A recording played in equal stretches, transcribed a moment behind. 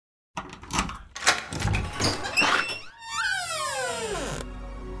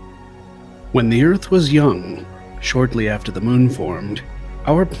When the Earth was young, shortly after the Moon formed,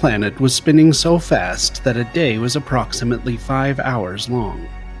 our planet was spinning so fast that a day was approximately 5 hours long.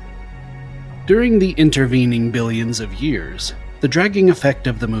 During the intervening billions of years, the dragging effect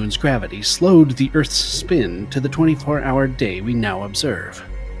of the Moon's gravity slowed the Earth's spin to the 24-hour day we now observe.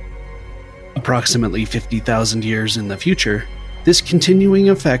 Approximately 50,000 years in the future, this continuing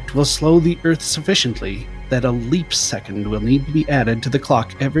effect will slow the Earth sufficiently that a leap second will need to be added to the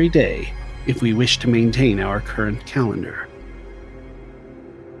clock every day if we wish to maintain our current calendar.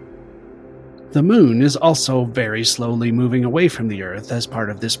 The Moon is also very slowly moving away from the Earth as part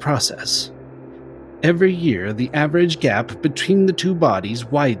of this process. Every year, the average gap between the two bodies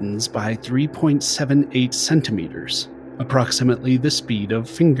widens by 3.78 centimeters, approximately the speed of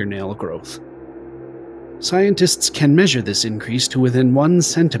fingernail growth. Scientists can measure this increase to within 1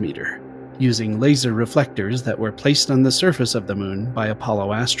 centimeter, using laser reflectors that were placed on the surface of the Moon by Apollo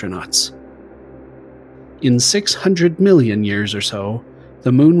astronauts. In 600 million years or so,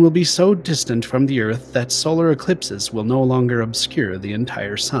 the Moon will be so distant from the Earth that solar eclipses will no longer obscure the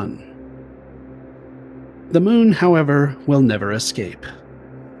entire Sun. The Moon, however, will never escape.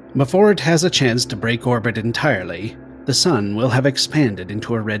 Before it has a chance to break orbit entirely, the Sun will have expanded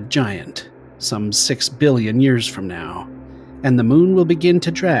into a red giant, some 6 billion years from now, and the Moon will begin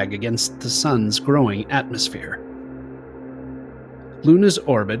to drag against the Sun's growing atmosphere. Luna's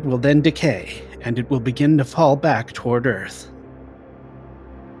orbit will then decay, and it will begin to fall back toward Earth.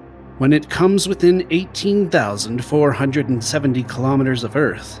 When it comes within 18,470 kilometers of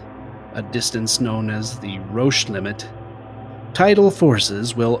Earth, a distance known as the Roche limit, tidal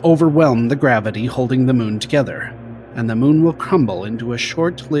forces will overwhelm the gravity holding the Moon together, and the Moon will crumble into a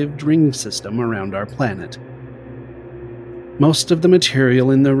short-lived ring system around our planet. Most of the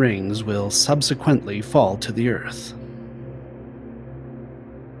material in the rings will subsequently fall to the Earth.